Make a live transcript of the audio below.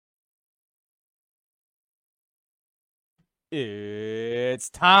It's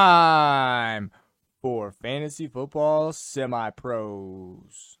time for Fantasy Football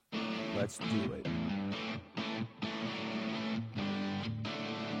Semi-Pros. Let's do it.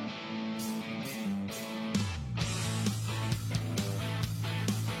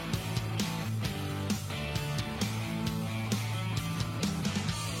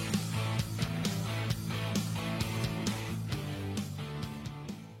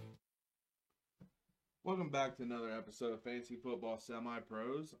 Welcome back to another episode of Fantasy Football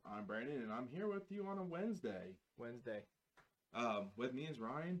Semi-Pros. I'm Brandon, and I'm here with you on a Wednesday. With me is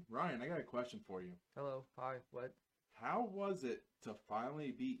Ryan. Ryan, I got a question for you. Hello. Hi. What? How was it to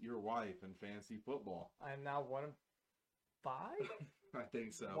finally beat your wife in fantasy football? I am now 1-5? I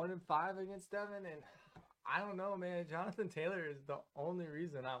think so. 1-5 against Devin, and I don't know, man. Jonathan Taylor is the only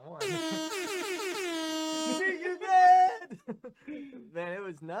reason I won. You're dead! Man, it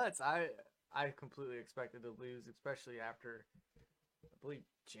was nuts. I completely expected to lose, especially after, I believe,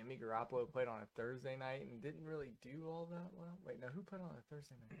 Jimmy Garoppolo played on a Thursday night and didn't really do all that well. Wait, no, who played on a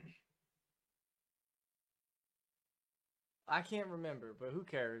Thursday night? I can't remember, but who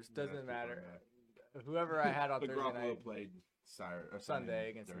cares? Doesn't matter. Whoever I had on Thursday Garoppolo night played Sunday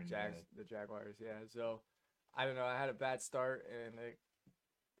against the Jaguars, yeah. So, I don't know. I had a bad start, and it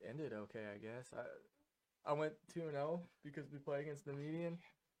ended okay, I guess. I went 2-0 because we play against the median.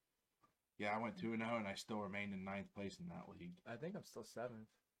 Yeah, I went 2-0, and I still remained in 9th place in that league. I think I'm still 7th.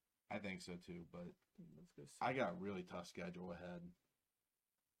 I think so, too, but Let's go see. I got a really tough schedule ahead.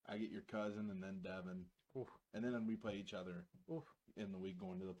 I get your cousin and then Devin. Oof. And then we play each other Oof. in the week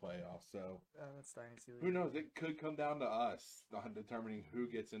going to the playoffs. So That's dynasty league. who knows? It could come down to us on determining who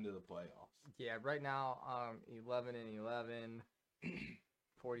gets into the playoffs. Yeah, right now, 11-11,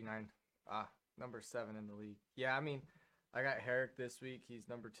 49. Number 7 in the league. Yeah, I mean, I got Herrick this week. He's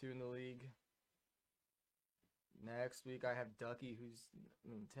number 2 in the league. Next week, I have Ducky, who's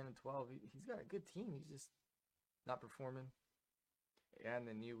 10 and 12. He's got a good team. He's just not performing. Yeah, and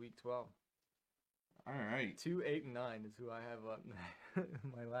then new week 12. All right. 2, 8, and 9 is who I have up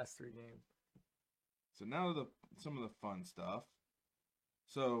in my last 3 games. So now some of the fun stuff.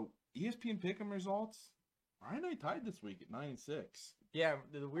 So ESPN Pick'em results. Ryan and I tied this week at 9-6. Yeah,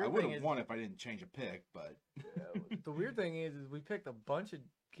 the weird I thing would is have won if I didn't change a pick, but the weird thing is we picked a bunch of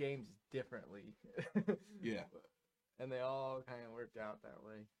games differently. Yeah. And they all kind of worked out that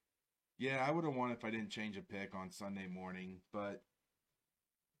way. Yeah, I would have won if I didn't change a pick on Sunday morning, but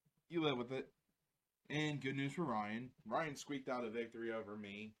you live with it. And good news for Ryan. Ryan squeaked out a victory over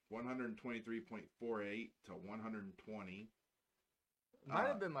me, 123.48 to 120. Might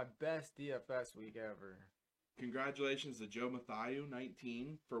have been my best DFS week ever. Congratulations to Joe Mathieu,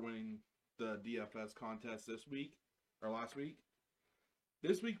 19, for winning the DFS contest this week, or last week.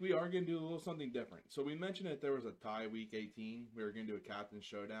 This week, we are going to do a little something different. So we mentioned that there was a tie week 18. We were going to do a captain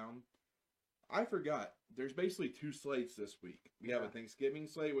showdown. I forgot. There's basically 2 slates this week. We have a Thanksgiving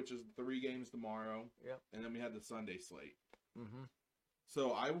slate, which is 3 games tomorrow. Yep. And then we have the Sunday slate. Mm-hmm.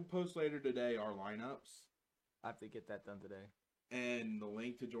 So I will post later today our lineups. I have to get that done today. And the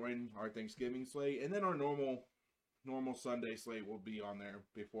link to join our Thanksgiving slate. And then our normal Sunday slate will be on there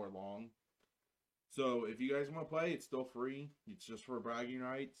before long. So if you guys want to play, it's still free. It's just for bragging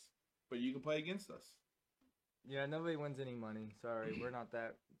rights. But you can play against us. Yeah, nobody wins any money. Sorry, we're not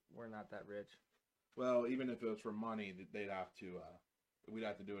that rich. Well, even if it was for money, we'd have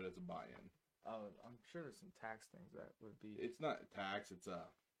to do it as a buy-in. Oh, I'm sure there's some tax things that would be. It's not tax. It's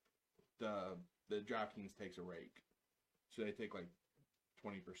the DraftKings takes a rake, so they take like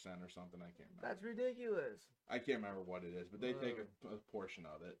 20% or something. I can't remember. That's ridiculous. I can't remember what it is, but they take a portion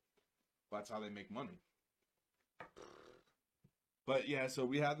of it. That's how they make money. But yeah, so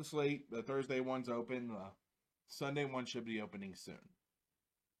we have the slate. The Thursday one's open. The Sunday one should be opening soon.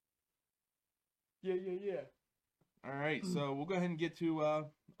 Yeah. All right, so we'll go ahead and get to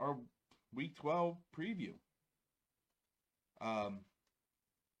our Week 12 preview.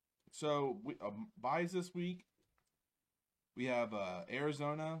 So we buys this week. We have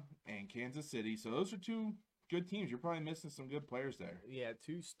Arizona and Kansas City. So those are 2 good teams. You're probably missing some good players there. Yeah,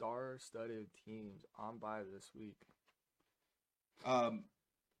 2 star-studded teams on bye this week.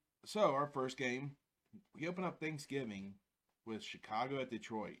 So our first game, we open up Thanksgiving with Chicago at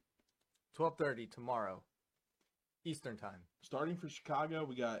Detroit. 12:30 tomorrow, Eastern time. Starting for Chicago,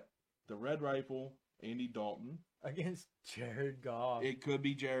 we got the Red Rifle, Andy Dalton. Against Jared Goff. It could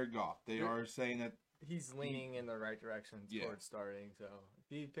be Jared Goff. They are saying that he's leaning in the right direction towards starting. So if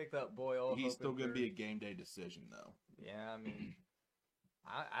he picked up Boyle, he's still going to be a game day decision, though. Yeah, I mean,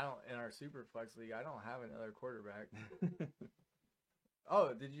 I don't in our Superflex league. I don't have another quarterback.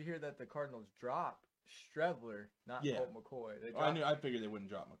 Oh, did you hear that the Cardinals dropped Strebler, not Yeah. Colt McCoy. I figured they wouldn't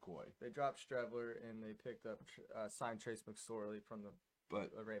drop McCoy. They dropped Strebler and they picked up signed Trace McSorley from the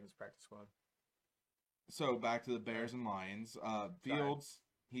Ravens practice squad. So back to the Bears and Lions. Fields,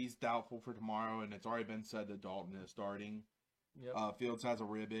 he's doubtful for tomorrow, and it's already been said that Dalton is starting. Yep. Fields has a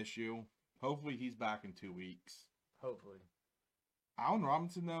rib issue. Hopefully he's back in 2 weeks. Hopefully. Allen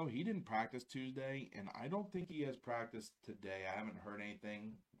Robinson, though, he didn't practice Tuesday, and I don't think he has practiced today. I haven't heard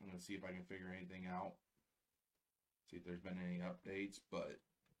anything. I'm going to see if I can figure anything out. See if there's been any updates, but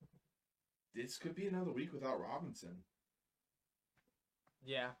this could be another week without Robinson.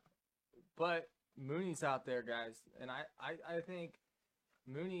 Yeah. But Mooney's out there, guys, and I think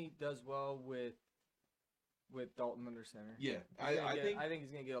Mooney does well with Dalton under center. Yeah, I think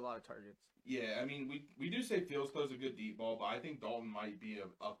he's gonna get a lot of targets. Yeah, I mean we do say Fields throws a good deep ball, but I think Dalton might be an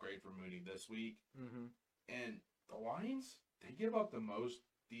upgrade for Mooney this week. Mm-hmm. And the Lions, they give up the most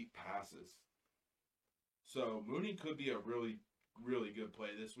deep passes, so Mooney could be a really, really good play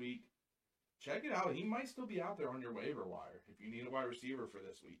this week. Check it out; he might still be out there on your waiver wire if you need a wide receiver for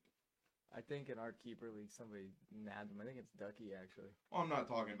this week. I think in our keeper league somebody nabbed him. I think it's Ducky actually. Well, I'm not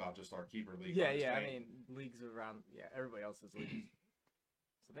talking about just our keeper league. Yeah. I mean, leagues around. Yeah, everybody else's leagues.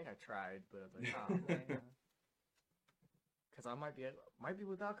 So I think I tried, but I was like, oh man, because I might be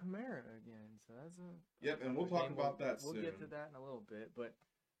without Kamara again. So that's a Yep, and we'll talk about that soon. We'll get to that in a little bit, but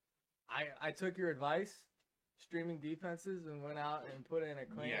I took your advice, streaming defenses, and went out and put in a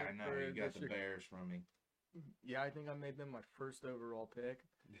claim. Yeah, I know you got the Bears from me. Yeah, I think I made them my first overall pick.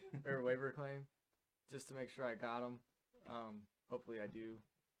 Or waiver claim, just to make sure I got them. Hopefully I do.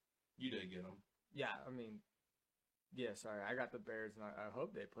 You did get them. Yeah, I mean, yeah, sorry. I got the Bears, and I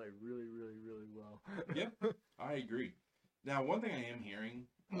hope they play really, really, really well. Yep, I agree. Now, one thing I am hearing,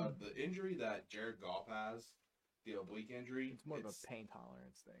 the injury that Jared Goff has, the oblique injury. It's more of a pain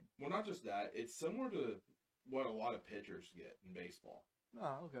tolerance thing. Well, not just that. It's similar to what a lot of pitchers get in baseball.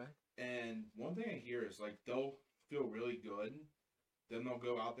 Oh, okay. And one thing I hear is, like, they'll feel really good. Then they'll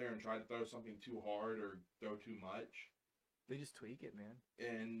go out there and try to throw something too hard or throw too much. They just tweak it, man.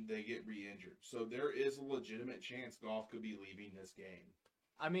 And they get re-injured. So there is a legitimate chance Goff could be leaving this game.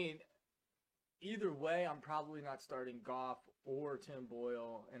 I mean, either way, I'm probably not starting Goff or Tim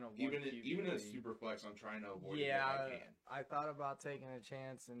Boyle in a even in a super flex, I'm trying to avoid it if I can. I thought about taking a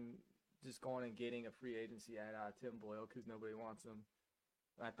chance and just going and getting a free agency ad out of Tim Boyle because nobody wants him.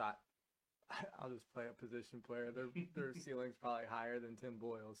 And I thought, I'll just play a position player. Their ceiling's probably higher than Tim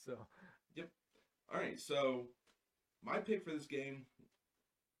Boyle. So, yep. All right. So, my pick for this game.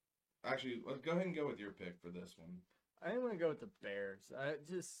 Actually, let's go ahead and go with your pick for this one. I think I'm gonna go with the Bears.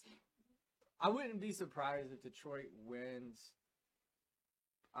 I wouldn't be surprised if Detroit wins.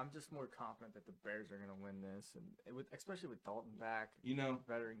 I'm just more confident that the Bears are gonna win this, and especially with Dalton back.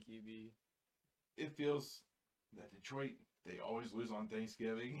 Veteran QB. It feels that Detroit. They always lose on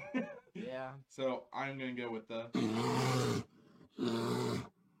Thanksgiving. Yeah. So I'm going to go with the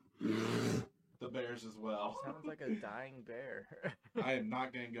Bears as well. Sounds like a dying bear. I am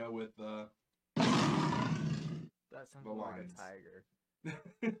not going to go with the That sounds like Lions. a tiger.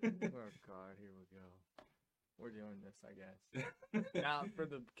 Oh, God. Here we go. We're doing this, I guess. Now, for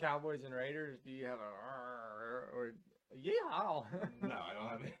the Cowboys and Raiders, do you have a or yeah? No, I don't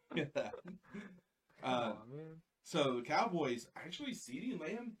have any of that. Come on, man. So the Cowboys, actually, CeeDee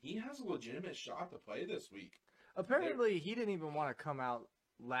Lamb, he has a legitimate shot to play this week. Apparently, he didn't even want to come out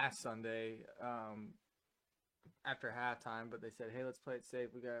last Sunday after halftime, but they said, hey, let's play it safe.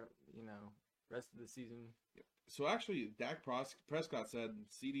 We got, rest of the season. So actually, Dak Prescott said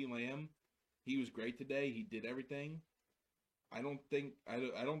CeeDee Lamb, he was great today. He did everything. I don't think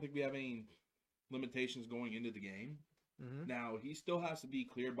we have any limitations going into the game. Mm-hmm. Now, he still has to be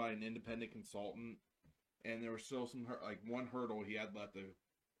cleared by an independent consultant. And there was still one hurdle he had left to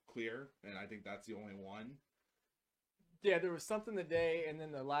clear, and I think that's the only one. Yeah, there was something today, and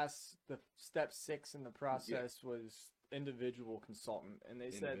then the step 6 in the process was individual consultant, and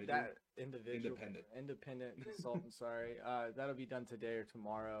they said that independent consultant. Sorry, that'll be done today or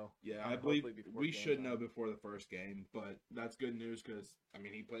tomorrow. Yeah, I believe we should know before the first game, but that's good news because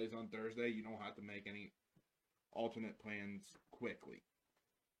he plays on Thursday. You don't have to make any alternate plans quickly.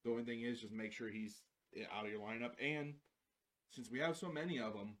 The only thing is just make sure he's out of your lineup, and since we have so many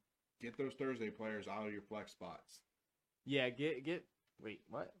of them, get those Thursday players out of your flex spots. Yeah, wait,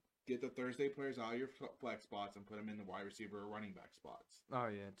 what? Get the Thursday players out of your flex spots and put them in the wide receiver or running back spots. Oh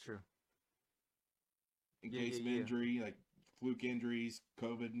yeah, true. In case of injury, like fluke injuries,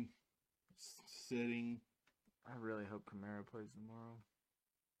 COVID, sitting. I really hope Kamara plays tomorrow.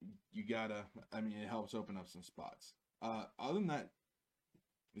 You gotta. It helps open up some spots. Other than that,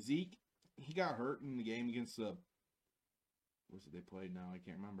 Zeke. he got hurt in the game against the. What's it they played now? I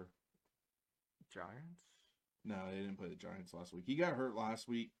can't remember. Giants? No, they didn't play the Giants last week. He got hurt last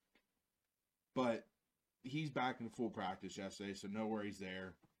week, but he's back in full practice yesterday, so no worries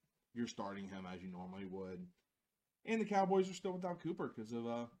there. You're starting him as you normally would. And the Cowboys are still without Cooper because of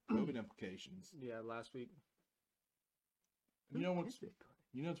COVID implications. Yeah, last week. You know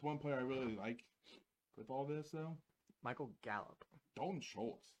it's one player I really like with all this, though? Michael Gallup. Dalton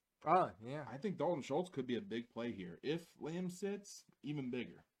Schultz. Oh, yeah. I think Dalton Schultz could be a big play here. If Lamb sits, even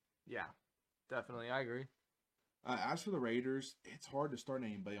bigger. Yeah, definitely. I agree. As for the Raiders, it's hard to start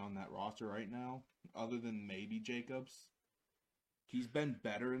anybody on that roster right now, other than maybe Jacobs. He's been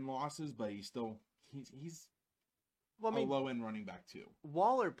better in losses, but he's a low-end running back, too.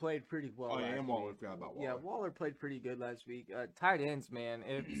 Waller played pretty well. Oh, yeah, and Waller. Forgot about Waller. Yeah, Waller played pretty good last week. Tight ends, man,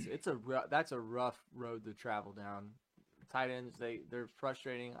 that's a rough road to travel down. Tight ends, they're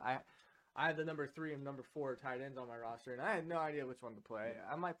frustrating. I had the number 3 and number 4 tight ends on my roster, and I had no idea which one to play.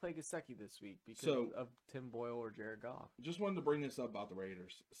 I might play Gesicki this week because of Tim Boyle or Jared Goff. Just wanted to bring this up about the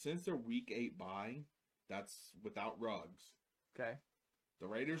Raiders. Since their Week 8 bye, that's without Ruggs. Okay. The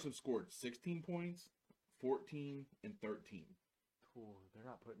Raiders have scored 16 points, 14, and 13. Ooh, they're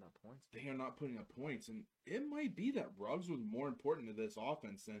not putting up points. They are not putting up points, and it might be that Ruggs was more important to this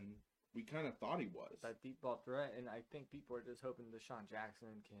offense than we kind of thought he was. That deep ball threat, and I think people are just hoping Deshaun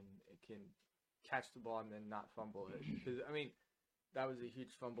Jackson can catch the ball and then not fumble it. Because, I mean, that was a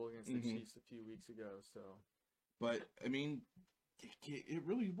huge fumble against the Chiefs a few weeks ago. So, but, I mean, it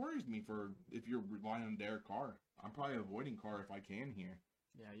really worries me for if you're relying on Derek Carr. I'm probably avoiding Carr if I can here.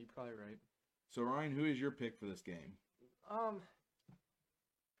 Yeah, you're probably right. So, Ryan, who is your pick for this game?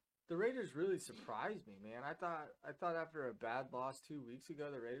 The Raiders really surprised me, man. I thought after a bad loss 2 weeks ago,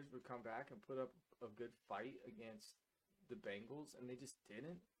 the Raiders would come back and put up a good fight against the Bengals, and they just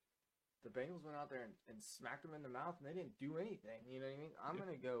didn't. The Bengals went out there and smacked them in the mouth, and they didn't do anything. You know what I mean? I'm going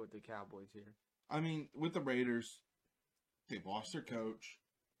to go with the Cowboys here. I mean, with the Raiders, they've lost their coach.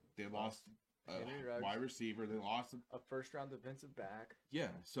 They lost a wide receiver. They lost a first-round defensive back. Yeah,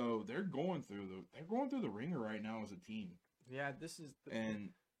 so they're going through the ringer right now as a team. Yeah,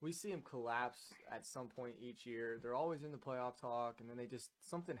 we see them collapse at some point each year. They're always in the playoff talk, and then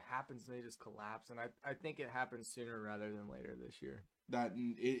something happens and they just collapse. And I think it happens sooner rather than later this year.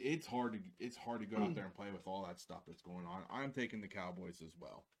 It's hard to go out there and play with all that stuff that's going on. I'm taking the Cowboys as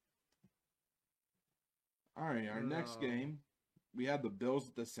well. All right, our next game, we have the Bills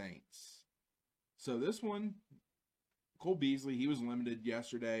at the Saints. So this one, Cole Beasley, he was limited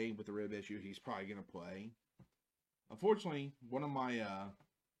yesterday with a rib issue. He's probably going to play. Unfortunately, one of my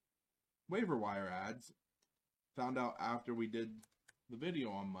waiver wire ads found out after we did the video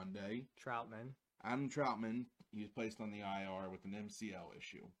on Monday. Adam Troutman, he was placed on the IR with an MCL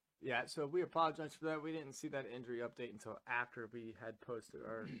issue. Yeah, so we apologize for that. We didn't see that injury update until after we had posted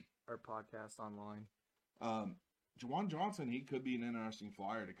our podcast online. Juwan Johnson, he could be an interesting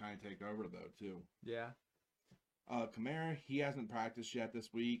flyer to kind of take over, though, too. Yeah. Kamara, he hasn't practiced yet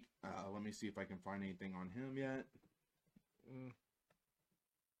this week. Let me see if I can find anything on him yet.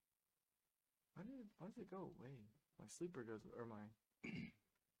 Why does it go away? My sleeper goes, or my...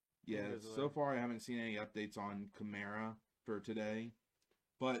 Yeah, so far I haven't seen any updates on Kamara for today.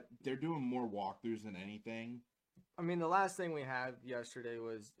 But they're doing more walkthroughs than anything. I mean, the last thing we had yesterday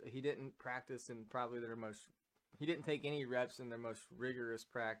was he didn't practice in he didn't take any reps in their most rigorous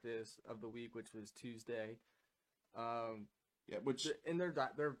practice of the week, which was Tuesday. Yeah, and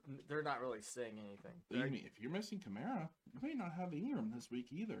they're not really saying anything. If you're missing Kamara, you may not have Ingram this week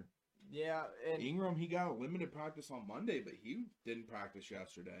either. Yeah, and Ingram, he got a limited practice on Monday, but he didn't practice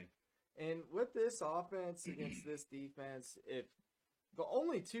yesterday. And with this offense against this defense, if the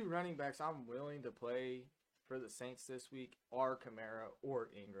only 2 running backs I'm willing to play for the Saints this week are Kamara or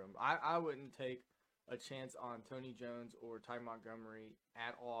Ingram. I wouldn't take a chance on Tony Jones or Ty Montgomery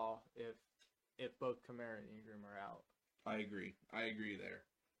at all if both Kamara and Ingram are out. I agree there.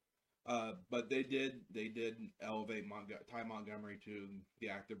 But they did elevate Ty Montgomery to the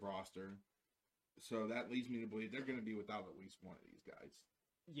active roster. So that leads me to believe they're going to be without at least one of these guys.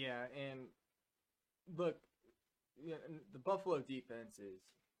 Yeah, and look, the Buffalo defense is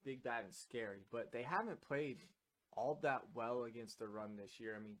big, bad, and scary, but they haven't played all that well against the run this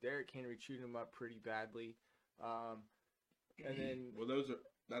year. I mean, Derrick Henry chewed him up pretty badly. And then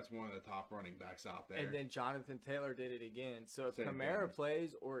that's one of the top running backs out there. And then Jonathan Taylor did it again. So if Same Kamara thing.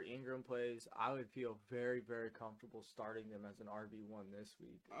 plays or Ingram plays, I would feel very, very comfortable starting them as an RB1 this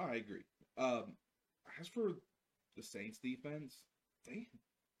week. I agree. As for the Saints defense, they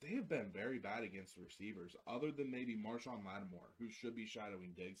have been very bad against the receivers, other than maybe Marshawn Lattimore, who should be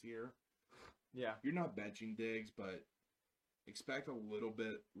shadowing Diggs here. Yeah. You're not benching Diggs, but expect a little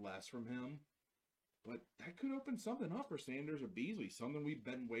bit less from him. But that could open something up for Sanders or Beasley, something we've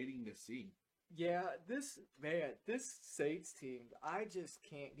been waiting to see. Yeah, this Saints team, I just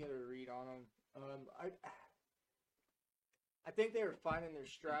can't get a read on them. I think they were finding their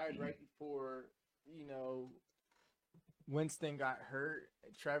stride right before, Winston got hurt.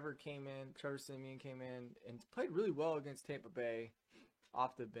 Trevor Siemian came in and played really well against Tampa Bay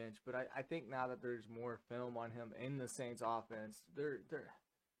off the bench. But I think now that there's more film on him in the Saints offense,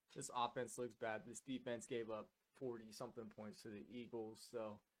 this offense looks bad. This defense gave up 40-something points to the Eagles,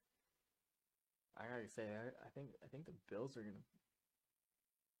 so I gotta say, I think the Bills are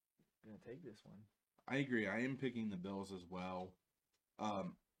gonna take this one. I agree. I am picking the Bills as well.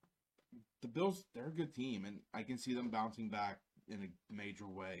 The Bills, they're a good team, and I can see them bouncing back in a major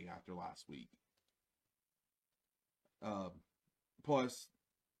way after last week. Plus,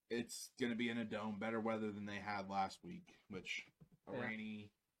 it's going to be in a dome, better weather than they had last week, which a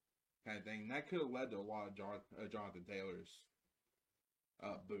rainy kind of thing. That could have led to a lot of Jonathan Taylor's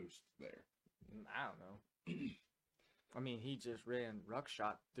boost there. I don't know. I mean, he just ran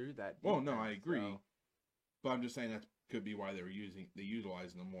ruckshot through that. Well, no, I agree. So. But I'm just saying that could be why they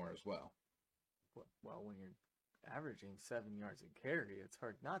utilizing them more as well. Well, when you're averaging 7 yards a carry, it's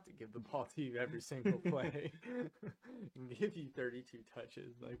hard not to give the ball to you every single play and give you 32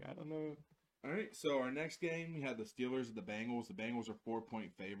 touches. Like, I don't know. All right, so our next game, we had the Steelers and the Bengals. The Bengals are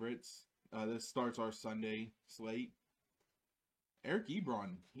 4-point favorites. This starts our Sunday slate. Eric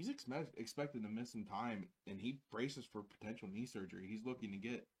Ebron, he's expected to miss some time, and he braces for potential knee surgery. He's looking to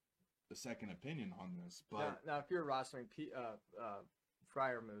get a second opinion on this. But now if you're rostering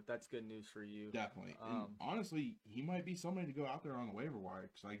Freiermuth, that's good news for you. Definitely. And honestly, he might be somebody to go out there on the waiver wire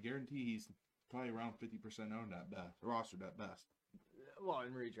because I guarantee he's probably around 50% owned at best, rostered at best. Well,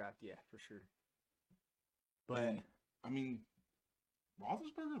 in redraft, yeah, for sure. But I mean,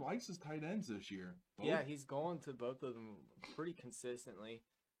 Roethlisberger likes his tight ends this year. Yeah, he's going to both of them pretty consistently.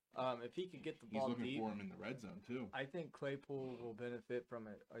 If he could get the ball deep, he's looking for him in the red zone too. I think Claypool will benefit from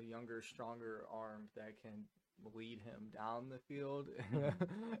a younger, stronger arm that can lead him down the field.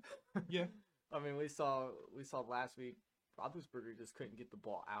 Yeah, I mean, we saw last week Roethlisberger just couldn't get the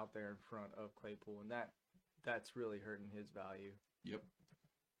ball out there in front of Claypool, and that's really hurting his value. Yep.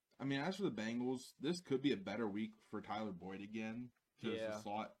 I mean, as for the Bengals, this could be a better week for Tyler Boyd again. Because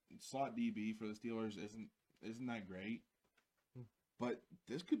the slot DB for the Steelers isn't that great. But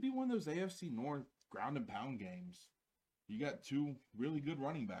this could be one of those AFC North ground and pound games. You got two really good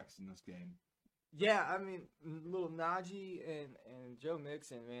running backs in this game. Yeah, I mean, little Najee and Joe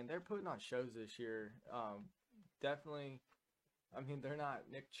Mixon, man, they're putting on shows this year. Definitely, I mean, they're not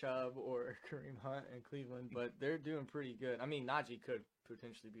Nick Chubb or Kareem Hunt in Cleveland, but they're doing pretty good. I mean, Najee could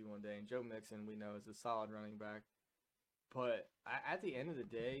potentially be one day, and Joe Mixon, we know, is a solid running back. But at the end of the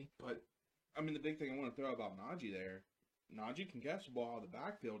day... But, I mean, the big thing I want to throw about Najee there, Najee can catch the ball out of the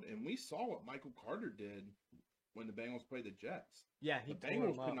backfield, and we saw what Michael Carter did when the Bengals played the Jets. Yeah, the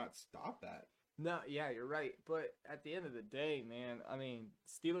Bengals could not stop that. No, yeah, you're right. But at the end of the day, man, I mean,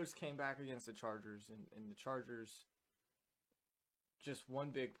 Steelers came back against the Chargers, and the Chargers just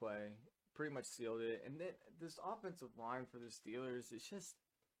one big play, pretty much sealed it. And then this offensive line for the Steelers, it's just...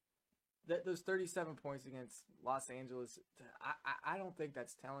 Those 37 points against Los Angeles, I don't think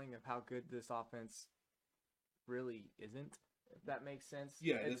that's telling of how good this offense really isn't, if that makes sense.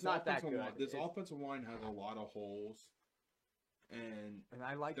 Yeah, it's not that good. This offensive line has a lot of holes, and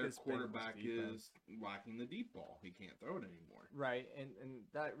I like their this quarterback is lacking the deep ball. He can't throw it anymore. Right, and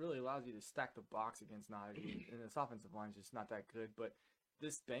that really allows you to stack the box against Najee, and this offensive line is just not that good. But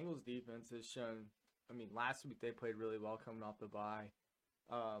this Bengals defense has shown, I mean, last week they played really well coming off the bye.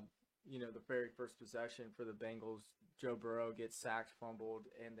 The very first possession for the Bengals, Joe Burrow gets sacked, fumbled,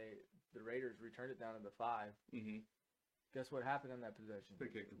 and the Raiders returned it down to the 5. Mm-hmm. Guess what happened in that possession? They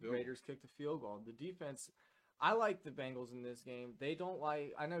kicked the field. Raiders kicked the field goal. The defense, I like the Bengals in this game. They don't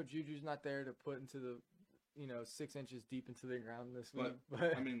like. I know Juju's not there to put into the, 6 inches deep into the ground this week.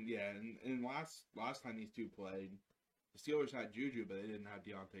 But I mean, yeah, and last time these two played, the Steelers had Juju, but they didn't have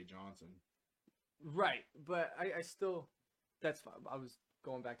Deontay Johnson. Right, but I still, that's fine. I was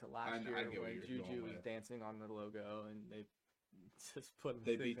going back to last year when Juju was dancing on the logo, and they just put him.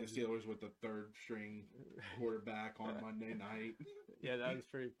 They beat the Steelers with the third string quarterback on Monday night. Yeah, that was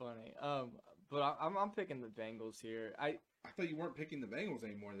pretty funny. But I'm picking the Bengals here. I thought you weren't picking the Bengals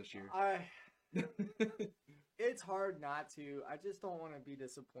anymore this year. It's hard not to. I just don't want to be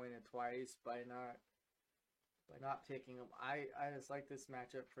disappointed twice by not picking them. I just like this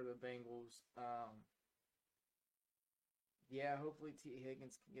matchup for the Bengals. Yeah, hopefully T.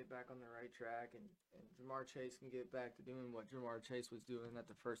 Higgins can get back on the right track, and Jamar Chase can get back to doing what Jamar Chase was doing at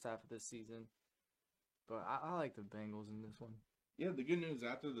the first half of this season. But I like the Bengals in this one. Yeah, the good news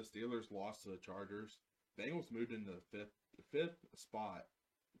after the Steelers lost to the Chargers, Bengals moved into the fifth spot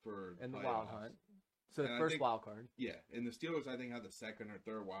for And the playoffs. wild hunt. So the And I first think- wild card. Yeah, and the Steelers I think had the second or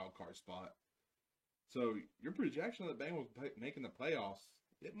third wild card spot. So your projection of the Bengals making the playoffs,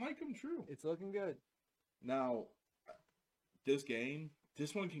 it might come true. It's looking good. Now, this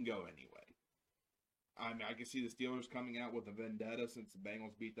one can go anyway. I mean, I can see the Steelers coming out with a vendetta since the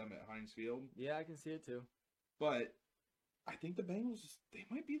Bengals beat them at Heinz Field. Yeah, I can see it too. But I think the Bengals, they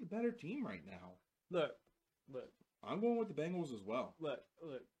might be the better team right now. Look. I'm going with the Bengals as well. Look.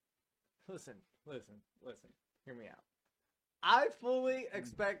 Listen. Hear me out. I fully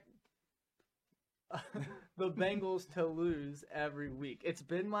expect the Bengals to lose every week. It's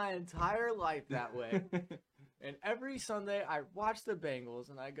been my entire life that way. And every Sunday I watch the Bengals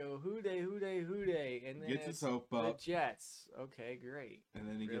and I go, who day? And then Gets his hope the up. Jets. Okay, great. And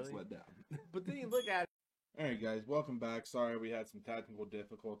then he gets Really? let down. But then you look at All right, guys, welcome back. Sorry we had some technical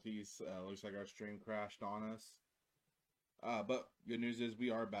difficulties. Looks like our stream crashed on us. But good news is we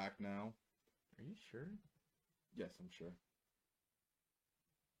are back now. Are you sure? Yes, I'm sure.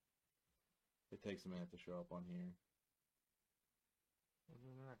 It takes a minute to show up on here. Well,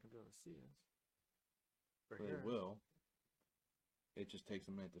 then they're not going to be able to see us. But Or it hear us. will. It just takes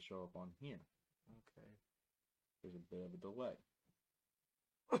a minute to show up on here. Okay. There's a bit of a delay.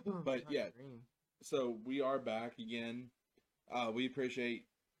 But It's not yeah. green. So we are back again. We appreciate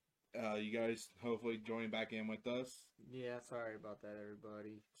you guys hopefully joining back in with us. Yeah, sorry about that,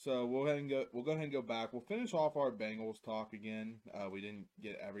 everybody. So we'll go ahead and go back. We'll finish off our Bengals talk again. We didn't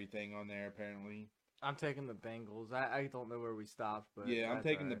get everything on there apparently. I'm taking the Bengals. I don't know where we stopped, but Yeah, I'm that's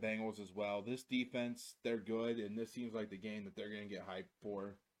taking all right. the Bengals as well. This defense, they're good, and this seems like the game that they're going to get hyped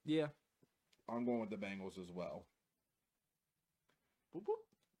for. Yeah. I'm going with the Bengals as well. Boop,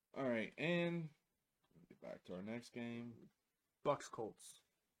 boop. All right, and we'll get back to our next game. Bucks Colts.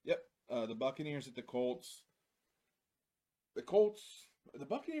 Yep, the Buccaneers at the Colts. The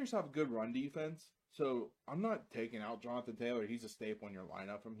Buccaneers have a good run defense, so I'm not taking out Jonathan Taylor. He's a staple in your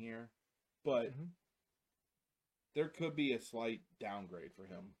lineup from here, but Mhm. there could be a slight downgrade for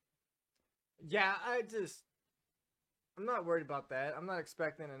him. Yeah, I'm not worried about that. I'm not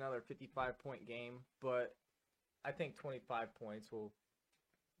expecting another 55-point game, but I think 25 points will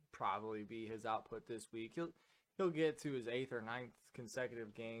probably be his output this week. He'll get to his 8th or 9th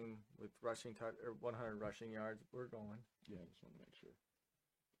consecutive game with rushing or 100 rushing yards. We're going. Yeah, I just want to make sure.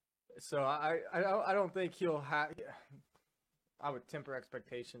 So I don't think he'll have. I would temper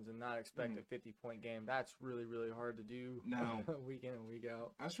expectations and not expect a 50-point game. That's really, really hard to do. No. Week in and week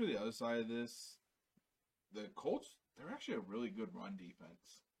out. As for the other side of this, the Colts, they're actually a really good run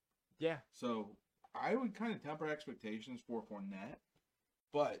defense. Yeah. So I would kind of temper expectations for Fournette,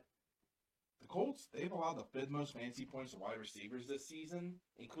 but the Colts, they've allowed the 5th most fantasy points to wide receivers this season,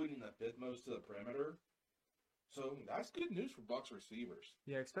 including the 5th most to the perimeter. So that's good news for Bucs receivers.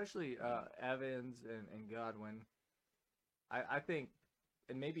 Yeah, especially Evans and Godwin. I think,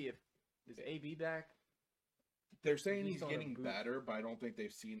 and maybe if is AB back. They're saying He's he's on a getting boot. better, but I don't think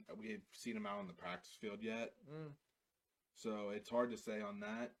we've seen him out on the practice field yet. Mm. So it's hard to say on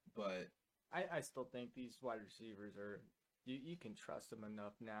that, but I still think these wide receivers are you can trust them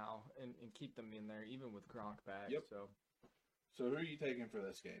enough now and keep them in there even with Gronk back. Yep. So who are you taking for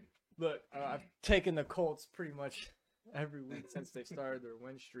this game? look, I've taken the Colts pretty much every week since they started their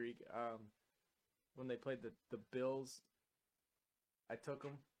win streak. When they played the Bills, I took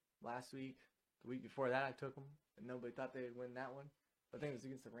them last week. The week before that, I took them, and nobody thought they'd win that one. I think it was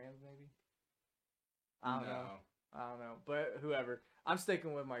against the Rams, maybe. I don't know, but whoever. I'm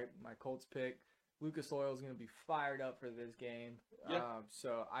sticking with my Colts pick. Lucas Oil's going to be fired up for this game. Yeah.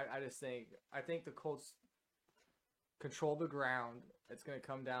 So I think the Colts control the ground. It's going to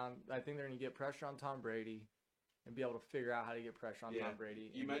come down. I think they're going to get pressure on Tom Brady and be able to figure out how to get pressure on Tom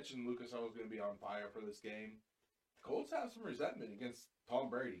Brady. You mentioned Lucas Oil was going to be on fire for this game. The Colts have some resentment against Tom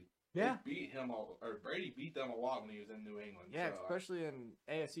Brady. Yeah. Brady beat them a lot when he was in New England. Yeah, so, especially in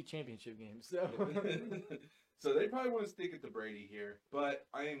AFC Championship games. So so they probably want to stick it to Brady here, but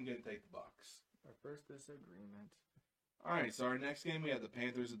I am going to take the Bucs. our first disagreement. All right, so our next game we have the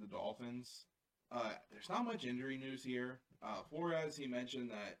Panthers and the Dolphins. There's not much injury news here. Flores, he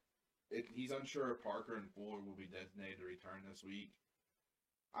mentioned that he's unsure if Parker and Fuller will be designated to return this week.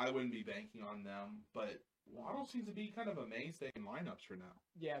 I wouldn't be banking on them, but Waddle seems to be kind of a mainstay in lineups for now.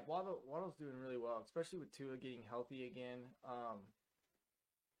 Yeah, Waddle's doing really well, especially with Tua getting healthy again.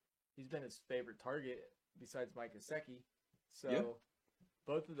 He's been his favorite target besides Mike Gesicki. So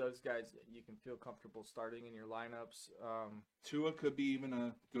both of those guys you can feel comfortable starting in your lineups. Tua could be even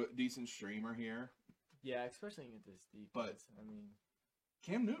a decent streamer here. Yeah, especially against this defense. But I mean,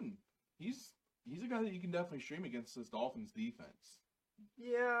 Cam Newton, he's a guy that you can definitely stream against this Dolphins defense.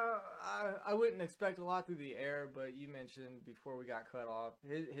 yeah, I wouldn't expect a lot through the air, but you mentioned before we got cut off,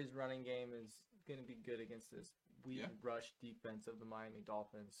 his running game is going to be good against this weak rush defense of the Miami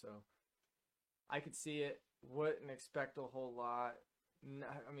Dolphins. So I could see it. Wouldn't expect a whole lot.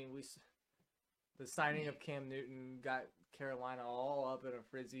 I mean, the signing of Cam Newton got Carolina all up in a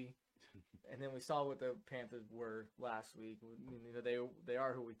frizzy, and then we saw what the Panthers were last week. You know, they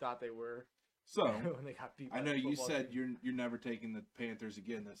are who we thought they were. So when they got beat I know you said you're never taking the Panthers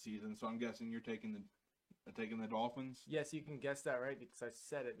again this season, so I'm guessing you're taking the Dolphins. Yes, you can guess that right because I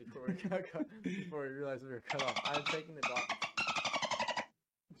said it before we realized we were cut off. I'm taking the Dolphins.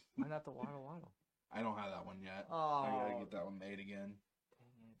 Why not the Waddle? I don't have that one yet. Oh, I gotta get that one made again.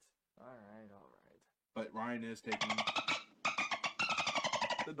 Dang it! All right. But Ryan is taking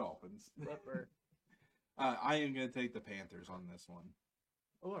the Dolphins. Flipper. I am gonna take the Panthers on this one.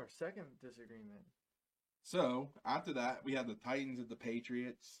 Oh, our second disagreement. So, after that, we have the Titans at the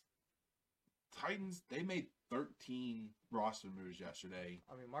Patriots. Titans, they made 13 roster moves yesterday.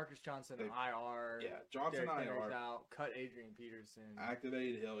 I mean, Marcus Johnson, IR. Yeah, Johnson, Derrick IR. Henry's out. Cut Adrian Peterson.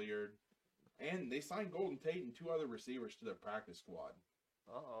 Activated Hilliard. And they signed Golden Tate and 2 other receivers to their practice squad.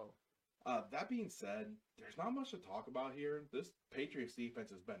 Uh-oh. That being said, there's not much to talk about here. This Patriots defense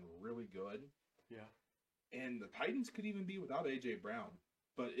has been really good. Yeah. And the Titans could even be without A.J. Brown.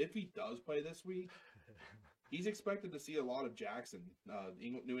 But if he does play this week, he's expected to see a lot of Jackson,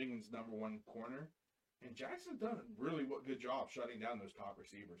 New England's number 1 corner. And Jackson's done a really good job shutting down those top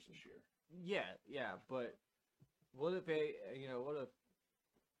receivers this year. Yeah, but what if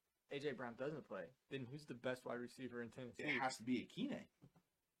A.J. Brown doesn't play? Then who's the best wide receiver in Tennessee? It has to be Akine.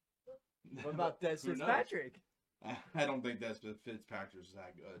 What about Des Fitzpatrick? I don't think Des Fitzpatrick is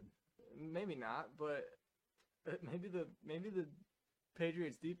that good. Maybe not, but maybe the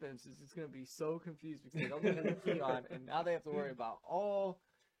Patriots defense is just going to be so confused because they don't know who to key on, and now they have to worry about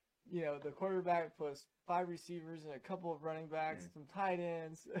the quarterback plus 5 receivers and a couple of running backs, some tight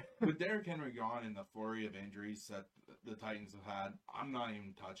ends. With Derrick Henry gone and the flurry of injuries that the Titans have had, I'm not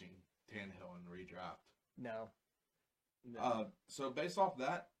even touching Tannehill in the redraft. No. So based off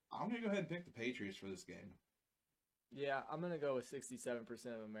that, I'm going to go ahead and pick the Patriots for this game. Yeah, I'm going to go with 67%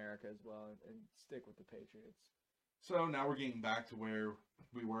 of America as well and stick with the Patriots. So now we're getting back to where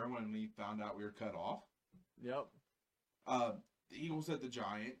we were when we found out we were cut off. Yep. The Eagles at the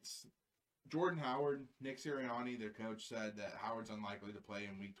Giants. Jordan Howard, Nick Sirianni, their coach, said that Howard's unlikely to play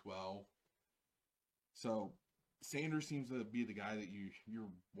in Week 12. So Sanders seems to be the guy that you're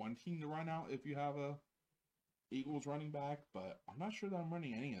wanting to run out if you have a Eagles running back, but I'm not sure that I'm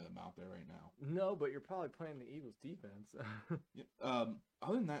running any of them out there right now. No, but you're probably playing the Eagles defense.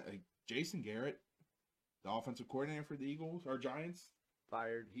 Other than that, Jason Garrett, the offensive coordinator for the Eagles or Giants,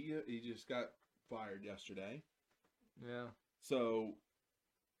 fired. He just got fired yesterday. Yeah. So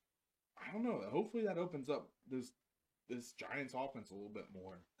I don't know. Hopefully that opens up this Giants offense a little bit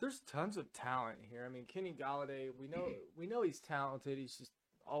more. There's tons of talent here. I mean, Kenny Galladay, we know he's talented. He's just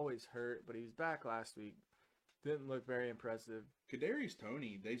always hurt, but he was back last week. Didn't look very impressive. Kadarius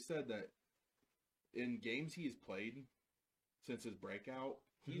Toney, they said that in games he's played since his breakout,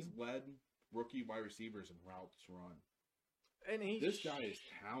 he's led rookie wide receivers in routes run. And this guy is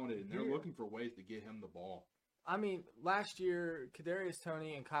talented, and they're looking for ways to get him the ball. I mean, last year, Kadarius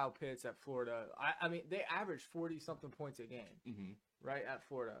Toney and Kyle Pitts at Florida, I mean, they averaged 40-something points a game, right, at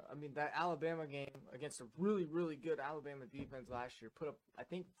Florida. I mean, that Alabama game against a really, really good Alabama defense last year put up, I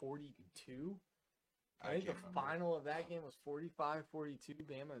think, 42. I think the final of that game was 45-42.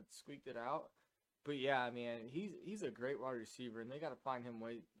 Bama squeaked it out. But, yeah, I mean, he's a great wide receiver, and they got to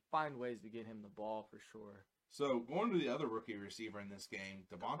find ways to get him the ball for sure. So, going to the other rookie receiver in this game,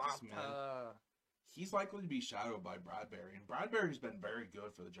 Devonta Smith. He's likely to be shadowed by Bradbury, and Bradbury's been very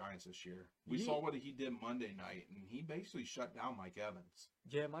good for the Giants this year. We saw what he did Monday night, and he basically shut down Mike Evans.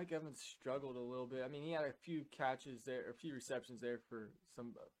 Yeah, Mike Evans struggled a little bit. I mean, he had a few catches there, a few receptions there for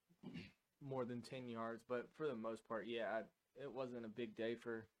some more than 10 yards, but for the most part, yeah, it wasn't a big day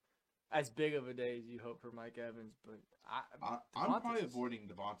for as big of a day as you hope for Mike Evans. But I'm probably avoiding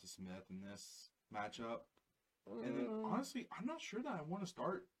Devonta Smith in this matchup. And then, honestly, I'm not sure that I want to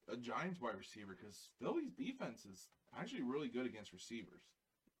start a Giants wide receiver because Philly's defense is actually really good against receivers.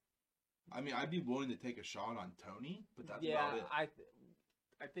 I mean, I'd be willing to take a shot on Toney, but that's about it.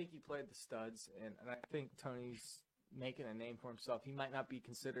 I think he played the studs, and I think Toney's making a name for himself. He might not be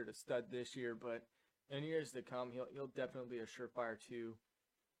considered a stud this year, but In years to come, he'll definitely be a surefire 2,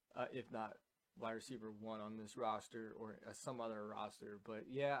 if not wide receiver 1 on this roster or some other roster. But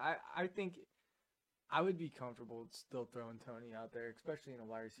yeah, I think I would be comfortable still throwing Tony out there, especially in a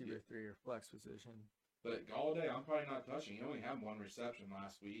wide receiver 3 or flex position. But Galladay, I'm probably not touching. He only had 1 reception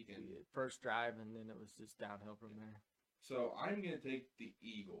last week, and first drive, and then it was just downhill from there. So I'm gonna take the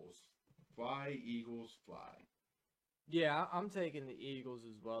Eagles. Fly, Eagles, fly. Yeah, I'm taking the Eagles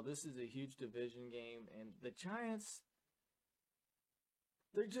as well. This is a huge division game, and the Giants,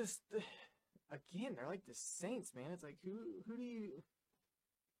 they're just, again, they're like the Saints, man. It's like, who do you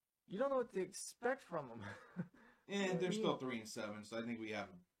don't know what to expect from them. And they're still 3-7, so I think we have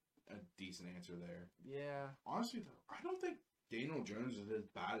a decent answer there. Yeah. Honestly, though, I don't think Daniel Jones is as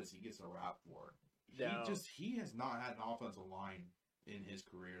bad as he gets a rap for. No. He has not had an offensive line in his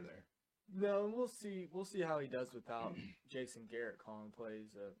career there. No, we'll see. We'll see how he does without Jason Garrett calling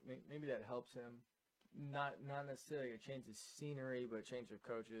plays. Maybe that helps him. Not necessarily a change of scenery, but a change of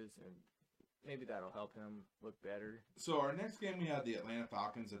coaches, and maybe that'll help him look better. So our next game, we have the Atlanta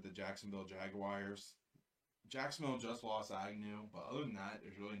Falcons at the Jacksonville Jaguars. Jacksonville just lost Agnew, but other than that,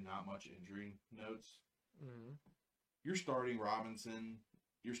 there's really not much injury notes. Mm-hmm. You're starting Robinson.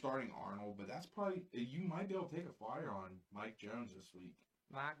 You're starting Arnold, but that's probably you might be able to take a flyer on Mike Jones this week.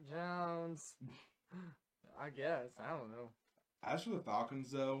 Mike Jones. I guess. I don't know. As for the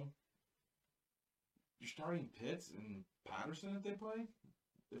Falcons, though, you're starting Pitts and Patterson if he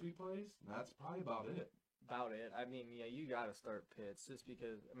plays. That's probably about it. I mean, yeah, you got to start Pitts just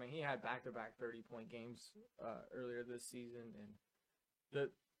because, I mean, he had back-to-back 30-point games earlier this season, and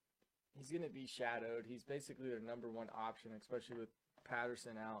he's going to be shadowed. He's basically their number 1 option, especially with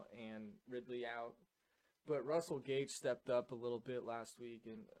Patterson out and Ridley out. But Russell Gage stepped up a little bit last week,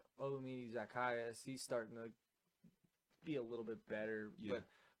 and Olamide Zacchaeus, he's starting to be a little bit better, but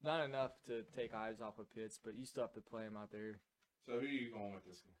not enough to take eyes off of Pitts, but you still have to play him out there. So who are you going with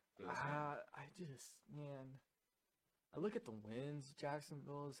this game? I look at the wins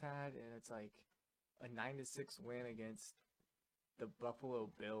Jacksonville has had, and it's like a 9-6 win against the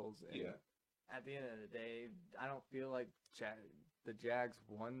Buffalo Bills. And at the end of the day, I don't feel like the Jags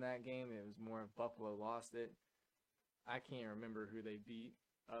won that game. It was more of Buffalo lost it. I can't remember who they beat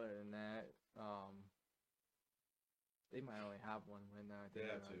other than that. They might only have 1 win now. They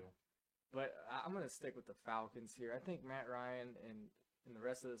have 2. But I'm going to stick with the Falcons here. I think Matt Ryan and the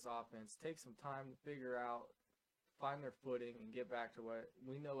rest of this offense take some time to figure out, find their footing, and get back to what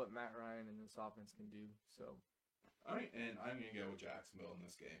we know what Matt Ryan and this offense can do. So, all right, and I'm going to go with Jacksonville in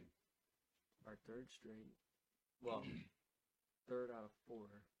this game. Our 3rd straight. Well, 3rd out of 4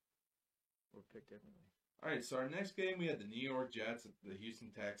 were picked differently. All right, so our next game, we had the New York Jets at the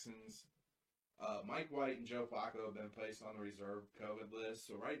Houston Texans. Mike White and Joe Flacco have been placed on the reserve COVID list.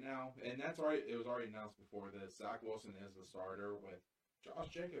 So right now, and that's already, it was already announced before this, Zach Wilson is the starter with Josh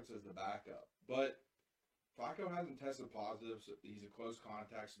Jacobs as the backup. But Flacco hasn't tested positive, so he's a close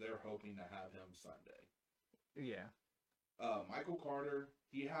contact, so they're hoping to have him Sunday. Yeah. Michael Carter,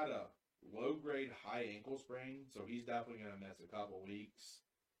 he had a low-grade high ankle sprain, so he's definitely going to miss a couple weeks.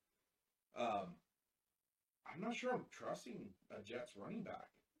 I'm not sure I'm trusting a Jets running back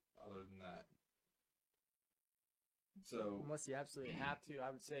other than that. So unless you absolutely have to, I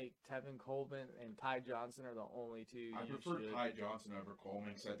would say Tevin Coleman and Ty Johnson are the only 2. I prefer Ty Johnson over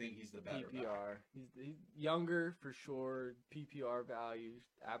Coleman because I think he's the better PPR. back. He's younger for sure. PPR value,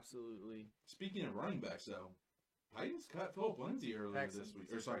 absolutely. Speaking of running backs, though, Titans cut Philip Lindsay earlier this week.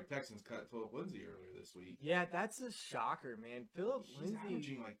 Texans cut Philip Lindsay earlier this week. Yeah, that's a shocker, man. Philip Lindsay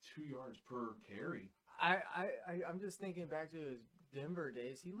averaging like 2 yards per carry. I'm just thinking back to his Denver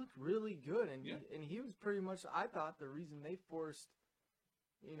days. He looked really good, and he was pretty much, I thought, the reason they forced,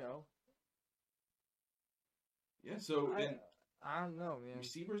 Yeah, so I don't know, man.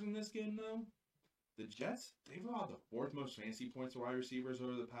 Receivers in this game, though, the Jets, they've allowed the 4th most fantasy points to wide receivers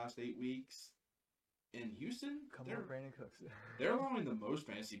over the past 8 weeks. In Houston, on, Brandon Cooks. They're allowing the most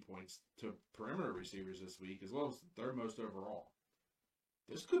fantasy points to perimeter receivers this week, as well as the 3rd most overall.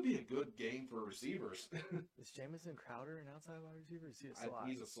 This could be a good game for receivers. Is Jamison Crowder an outside wide receiver? Is he a slot?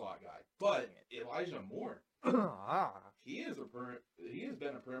 He's a slot guy. But Elijah Moore, he has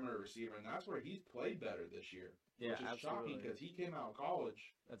been a perimeter receiver, and that's where he's played better this year. Yeah, which is shocking because he came out of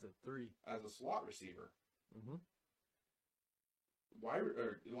college as a 3, as a slot receiver. Mm-hmm.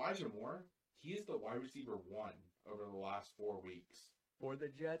 Elijah Moore, he is the wide receiver 1 over the last 4 weeks. For the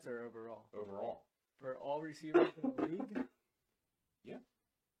Jets or overall? Overall. For all receivers in the league? Yeah.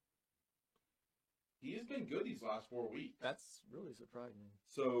 He has been good these last 4 weeks. That's really surprising.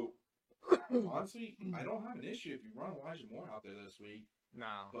 So, honestly, I don't have an issue if you run Elijah Moore out there this week.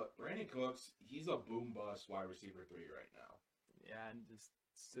 No. But Brandon Cooks, he's a boom bust wide receiver 3 right now. Yeah, and just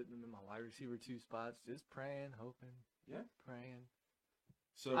sitting in my wide receiver 2 spots, just praying, hoping. Yeah. Praying.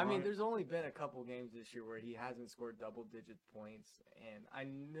 So I mean, there's only been a couple games this year where he hasn't scored double-digit points, and I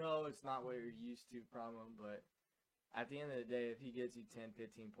know it's not what you're used to from him, but at the end of the day, if he gets you 10,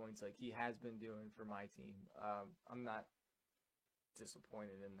 15 points like he has been doing for my team, I'm not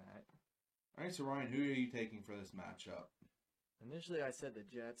disappointed in that. All right, so Ryan, who are you taking for this matchup? Initially, I said the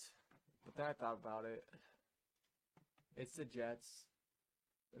Jets, but then I thought about it. It's the Jets.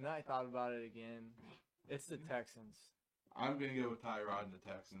 And then I thought about it again. It's the Texans. I'm going to go with Tyrod and the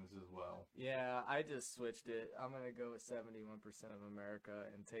Texans as well. Yeah, I just switched it. I'm going to go with 71% of America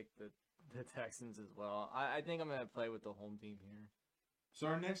and take the Texans as well. I think I'm going to play with the home team here. So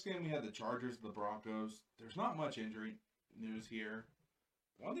our next game, we had the Chargers, the Broncos. There's not much injury news here.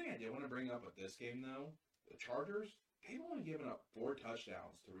 One thing I did want to bring up with this game, though, the Chargers, they've only given up 4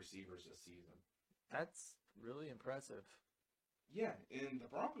 touchdowns to receivers this season. That's really impressive. Yeah, and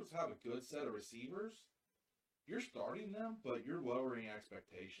the Broncos have a good set of receivers. You're starting them, but you're lowering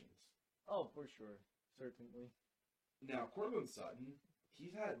expectations. Oh, for sure. Certainly. Now, Cortland Sutton,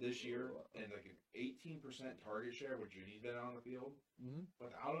 he's had this year like an 18% target share with Judy's been on the field. Mm-hmm.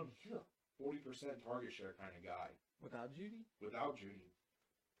 Without him, he's a 40% target share kind of guy. Without Judy? Without Judy.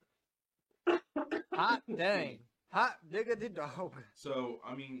 Hot dang. Hot diggity dog. So,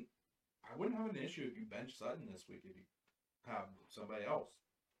 I mean, I wouldn't have an issue if you bench Sutton this week if you have somebody else.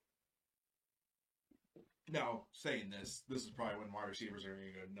 Now, saying this is probably when wide receivers are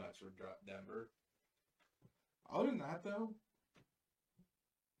going to go nuts for Denver. Other than that, though,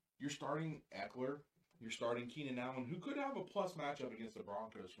 you're starting Eckler. You're starting Keenan Allen, who could have a plus matchup against the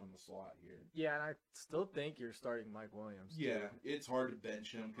Broncos from the slot here. Yeah, and I still think you're starting Mike Williams. Yeah, it's hard to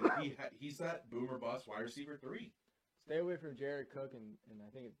bench him because he's that boomer bust wide receiver 3. Stay away from Jared Cook and I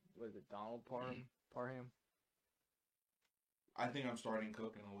think was it Donald Parham? I think I'm starting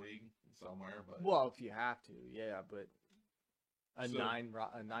Cook in the league somewhere, but well, if you have to, yeah, but a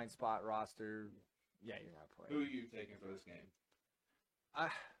 9-spot roster, yeah, you're not playing. Who are you taking for this game?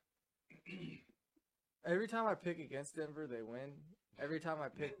 Every time I pick against Denver, they win. Every time I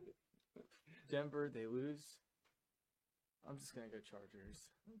pick Denver, they lose. I'm just going to go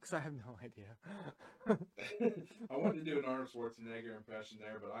Chargers because I have no idea. I wanted to do an Arnold Schwarzenegger impression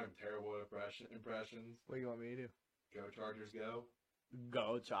there, but I'm terrible at impressions. What do you want me to do? Go Chargers, go.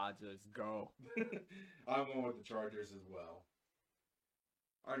 Go Chargers, go. I'm going with the Chargers as well.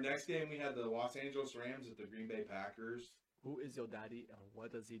 Our next game, we had the Los Angeles Rams at the Green Bay Packers. Who is your daddy and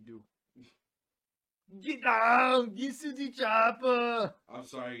what does he do? Get down! Get to the chopper! I'm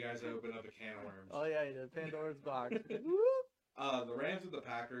sorry, guys. I opened up a can of worms. Oh, yeah, the Pandora's box. The Rams with the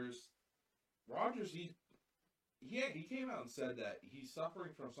Packers. Rodgers, he came out and said that he's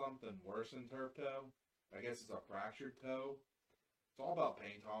suffering from something worse than turf toe. I guess it's a fractured toe. It's all about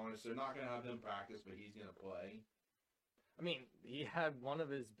pain tolerance. They're not going to have him practice, but he's going to play. I mean, he had one of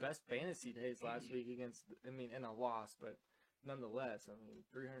his best fantasy days last week against, in a loss, but nonetheless,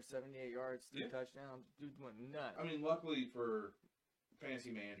 378 yards, 3 touchdowns. Dude went nuts. Luckily for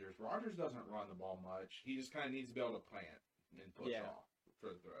fantasy managers, Rodgers doesn't run the ball much. He just kind of needs to be able to plant and push off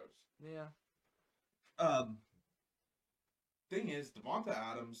for the throws. Yeah. Thing is, Devonta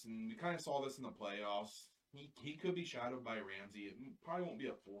Adams, and we kind of saw this in the playoffs, he could be shadowed by Ramsey. It probably won't be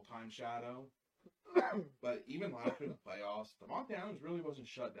a full-time shadow. But even last year in the playoffs, Devonta Adams really wasn't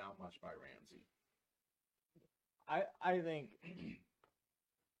shut down much by Ramsey. I think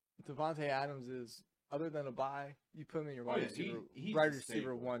Devontae Adams is, other than a bye, you put him in your wide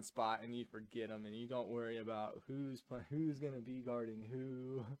receiver 1 spot and you forget him and you don't worry about who's going to be guarding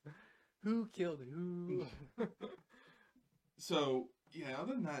who killed who. So, yeah,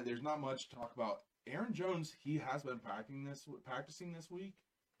 other than that, there's not much to talk about. Aaron Jones, he has been practicing this week.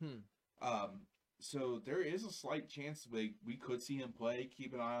 So there is a slight chance we could see him play.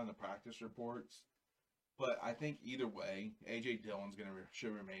 Keep an eye on the practice reports. But I think either way, A.J. Dillon's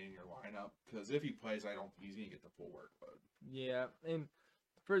should remain in your lineup because if he plays, I don't think he's going to get the full workload. Yeah, and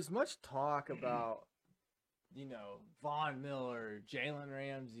for as much talk about, Von Miller, Jalen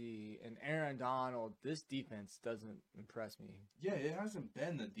Ramsey, and Aaron Donald, this defense doesn't impress me. Yeah, it hasn't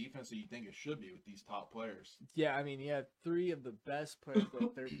been the defense that you think it should be with these top players. Yeah, you have 3 of the best players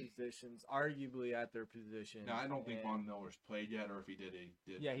at their positions, arguably at their position. Now, I don't think Von Miller's played yet, or if he did,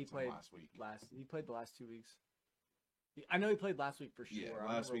 he played last week. He played the last 2 weeks. I know he played last week for sure. Yeah,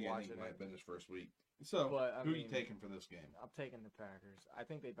 last week I think might have been his first week. So, who are you taking for this game? I'm taking the Packers. I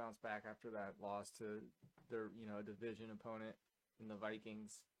think they bounce back after that loss to their, division opponent in the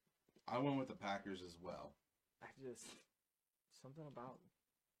Vikings. I went with the Packers as well. Something about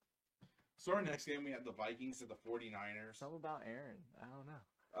So our next game, we have the Vikings at the 49ers. something about Aaron. I don't know.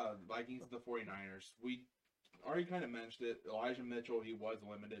 The Vikings at the 49ers. We already kind of mentioned it. Elijah Mitchell, he was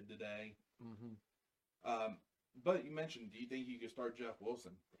limited today. Mm-hmm. But you mentioned, do you think you could start Jeff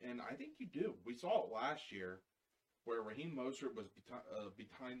Wilson? And I think you do. We saw it last year where Raheem Mostert was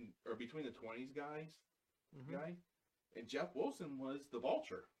between the 20s guy, and Jeff Wilson was the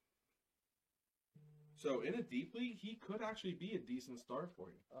vulture. So in a deep league, he could actually be a decent start for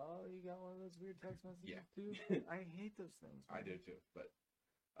you. Oh, you got one of those weird text messages too? I hate those things. Man. I do too. But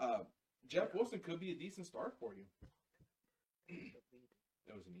Jeff Wilson could be a decent start for you. It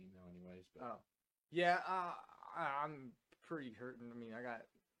was an email anyways. But. Oh. Yeah, I'm pretty hurting. I mean, I got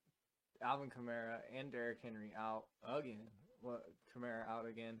Alvin Kamara and Derrick Henry out again. Well, Kamara out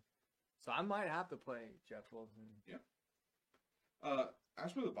again. So I might have to play Jeff Wilson. Yeah.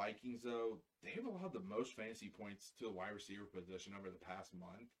 As for the Vikings, though, they've allowed the most fantasy points to the wide receiver position over the past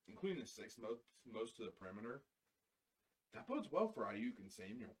month, including the sixth most to the perimeter. That bodes well for Ayuk and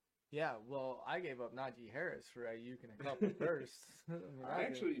Samuel. Yeah, well, I gave up Najee Harris for Ayuk in a couple first. I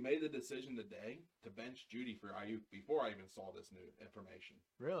actually made the decision today to bench Judy for Ayuk before I even saw this new information.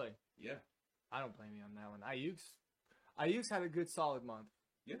 Really? Yeah. I don't blame you on that one. Ayuk's had a good solid month.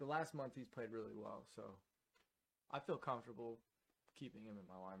 Yeah. The last month he's played really well, so I feel comfortable keeping him in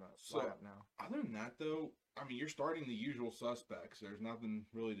my lineup now. Other than that, though, I mean, you're starting the usual suspects. There's nothing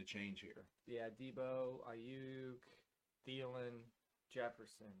really to change here. Yeah, Debo, Ayuk, Thielen,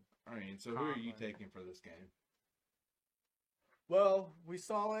 Jefferson. All right, so who are you taking for this game? Well, we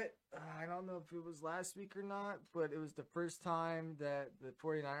saw it. I don't know if it was last week or not, but it was the first time that the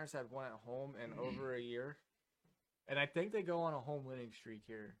 49ers had won at home in over a year. And I think they go on a home winning streak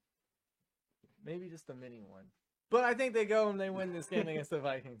here. Maybe just a mini one. But I think they go and they win this game against the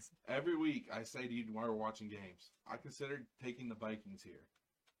Vikings. Every week I say to you while we're watching games, I considered taking the Vikings here.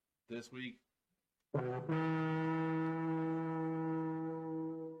 This week,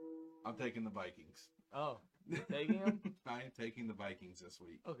 I'm taking the Vikings. Oh, you're taking them? I am taking the Vikings this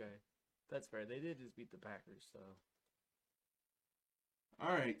week. Okay. That's fair. They did just beat the Packers, so.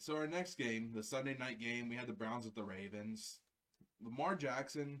 All right, so our next game, the Sunday night game, we had the Browns at the Ravens. Lamar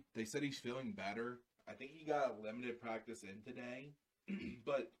Jackson, they said he's feeling better. I think he got a limited practice in today.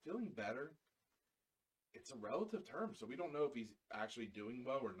 But feeling better, it's a relative term, so we don't know if he's actually doing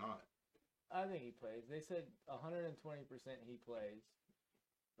well or not. I think he plays. They said 120% he plays.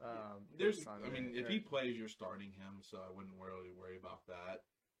 If he plays, you're starting him, so I wouldn't really worry about that.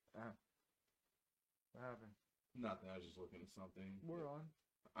 What happened? Nothing. I was just looking at something. We're on.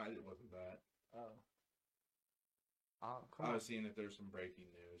 It wasn't that. Oh. I was seeing if there's some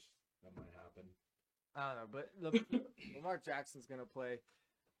breaking news that might happen. I don't know, but Lamar Jackson's gonna play.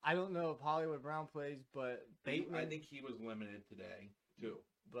 I don't know if Hollywood Brown plays, but Bateman. I think he was limited today too.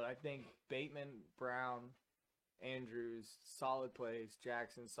 But I think Bateman, Brown, Andrews, solid plays.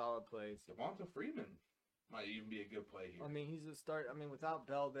 Jackson, solid plays. Devonta Freeman might even be a good play here. I mean, he's a start. I mean, without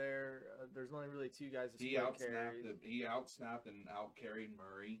Bell there, there's only really two guys that he outsnapped and outcarried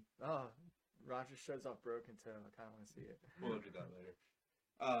Murray. Oh, Roger shows off broken toe. I kind of want to see it. We'll look at that later.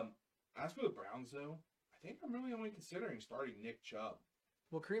 As for the Browns, though, I think I'm really only considering starting Nick Chubb.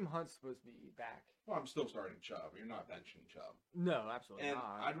 Well, Kareem Hunt's supposed to be back. Well, I'm still starting Chubb. You're not benching Chubb. No, absolutely and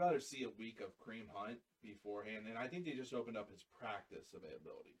not. I'd rather see a week of Kareem Hunt beforehand, and I think they just opened up his practice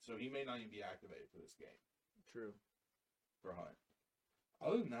availability, so he may not even be activated for this game. True. For Hunt.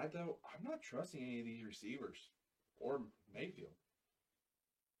 Other than that, though, I'm not trusting any of these receivers or Mayfield.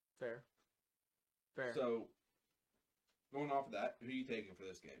 Fair. So, going off of that, who are you taking for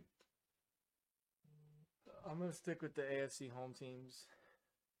this game? I'm going to stick with the AFC home teams.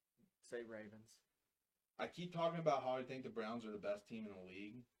 Say Ravens. I keep talking about how I think the Browns are the best team in the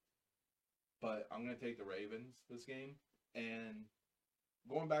league, but I'm going to take the Ravens this game. And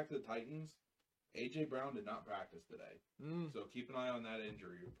going back to the Titans, A.J. Brown did not practice today. So keep an eye on that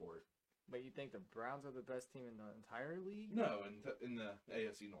injury report. But you think the Browns are the best team in the entire league? No, in the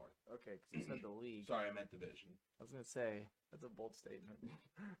AFC North. Okay, because you said the league. Sorry, I meant division. I was going to say, that's a bold statement.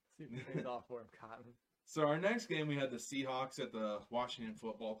 See if it pays off for him, Cotton. So our next game, we had the Seahawks at the Washington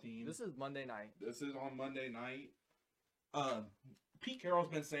football team. This is Monday night. This is on Monday night. Pete Carroll's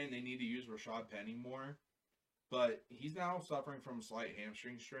been saying they need to use Rashad Penny more, but he's now suffering from a slight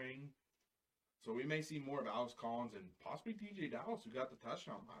hamstring strain. So we may see more of Alex Collins and possibly DJ Dallas, who got the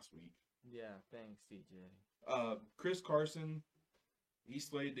touchdown last week. Yeah, thanks, DJ. Chris Carson, he's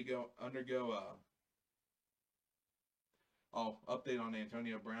slated to undergo update on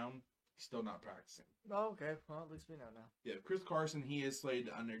Antonio Brown. He's still not practicing. Oh, okay. Well, at least we know now. Yeah, Chris Carson, he is slated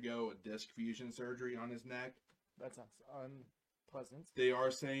to undergo a disc fusion surgery on his neck. That sounds Pleasant. They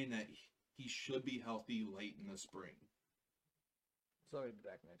are saying that he should be healthy late in the spring. So he'll be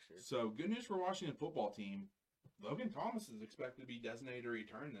back next year. So good news for Washington football team. Logan Thomas is expected to be designated to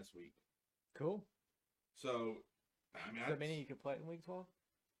return this week. Cool. So, I mean, Does that mean he could play in Week 12?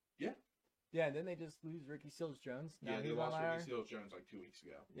 Yeah. Yeah, and then they just lose Ricky Seals-Jones. Yeah, they lost Ricky Seals-Jones like 2 weeks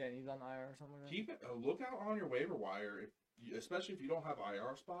ago. Yeah, and he's on IR or something like that. Keep it. Look out on your waiver wire, especially if you don't have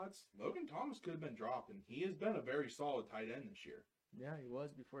IR spots. Logan Thomas could have been dropped, and he has been a very solid tight end this year. Yeah, he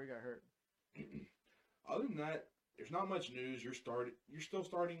was before he got hurt. Other than that, there's not much news. You're still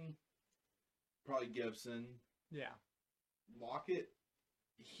starting probably Gibson. Yeah. Lockett,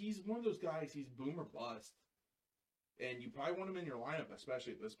 he's one of those guys, he's boom or bust. And you probably want him in your lineup,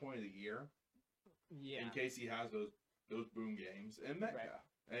 especially at this point of the year. Yeah. In case he has those boom games. And Metcalf.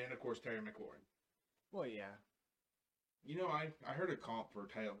 Right. And, of course, Terry McLaurin. Well, yeah. You know, I heard a comp for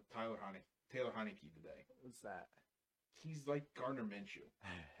Taylor Heineke today. What's that? He's like Gardner Minshew.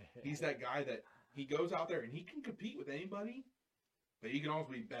 He's that guy that he goes out there and he can compete with anybody, but he can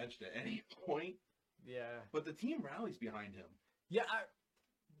also be benched at any point. Yeah. But the team rallies behind him. Yeah,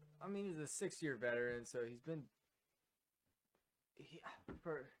 I mean, he's a 6-year veteran, so he's been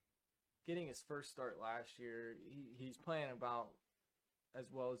for getting his first start last year, he's playing about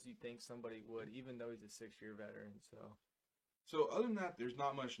as well as you think somebody would, even though he's a 6-year veteran. So other than that, there's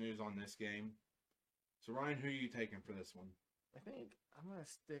not much news on this game. So, Ryan, who are you taking for this one? I think I'm going to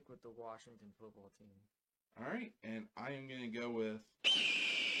stick with the Washington football team. All right, and I am going to go with...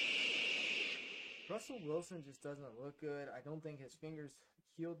 Russell Wilson just doesn't look good. I don't think his fingers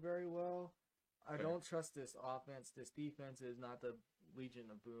healed very well. I don't trust this offense. This defense is not the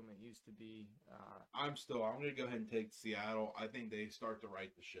Legion of Boom it used to be. I'm going to go ahead and take Seattle. I think they start to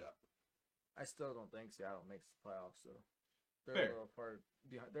right the ship. I still don't think Seattle makes the playoffs, so they're Fair. a little far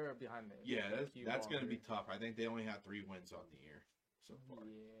behind. They're behind the that's going to be tough. I think they only have 3 wins on the year so far.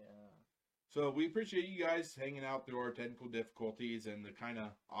 Yeah. So we appreciate you guys hanging out through our technical difficulties and the kind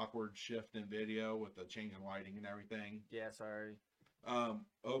of awkward shift in video with the change in lighting and everything. Yeah, sorry.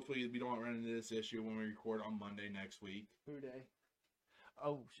 Hopefully we don't run into this issue when we record on Monday next week. Who day?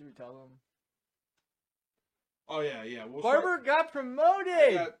 Oh, should we tell them? Oh, yeah. Barber got promoted!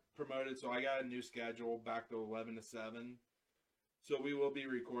 I got promoted, so I got a new schedule back to 11 to 7. So we will be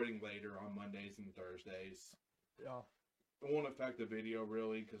recording later on Mondays and Thursdays. Yeah. It won't affect the video,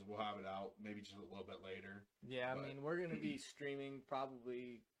 really, because we'll have it out maybe just a little bit later. Yeah, I mean, we're going to be streaming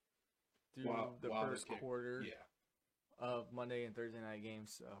probably through the first quarter of Monday and Thursday night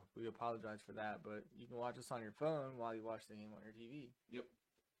games, so we apologize for that, but you can watch us on your phone while you watch the game on your TV. Yep.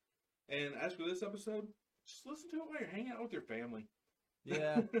 And as for this episode, just listen to it while you're hanging out with your family.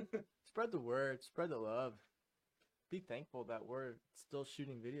 Yeah. Spread the word. Spread the love. Be thankful that we're still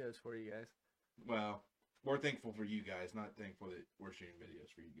shooting videos for you guys. Well, we're thankful for you guys, not thankful that we're shooting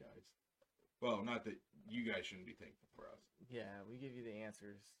videos for you guys. Well, not that you guys shouldn't be thankful for us. Yeah, we give you the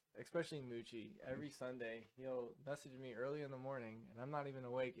answers. Especially Moochie. Every Sunday, he'll message me early in the morning, and I'm not even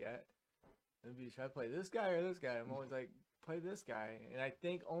awake yet. It'll be, should I play this guy or this guy? I'm always like, play this guy. And I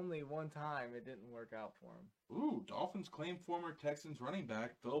think only one time it didn't work out for him. Ooh, Dolphins claim former Texans running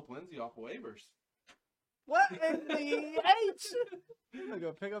back Philip Lindsay off waivers. What in the H? I'm going to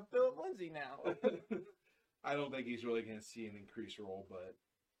go pick up Philip Lindsay now. I don't think he's really going to see an increased role, but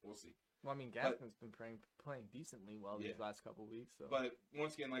we'll see. Well, I mean, Gaskin's been playing decently well these last couple weeks. So. But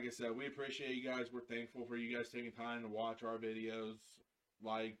once again, like I said, we appreciate you guys. We're thankful for you guys taking time to watch our videos,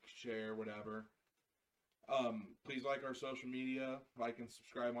 like, share, whatever. Please like our social media, like and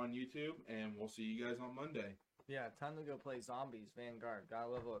subscribe on YouTube, and we'll see you guys on Monday. Yeah, time to go play Zombies Vanguard. Gotta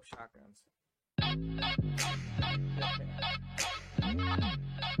level up shotguns.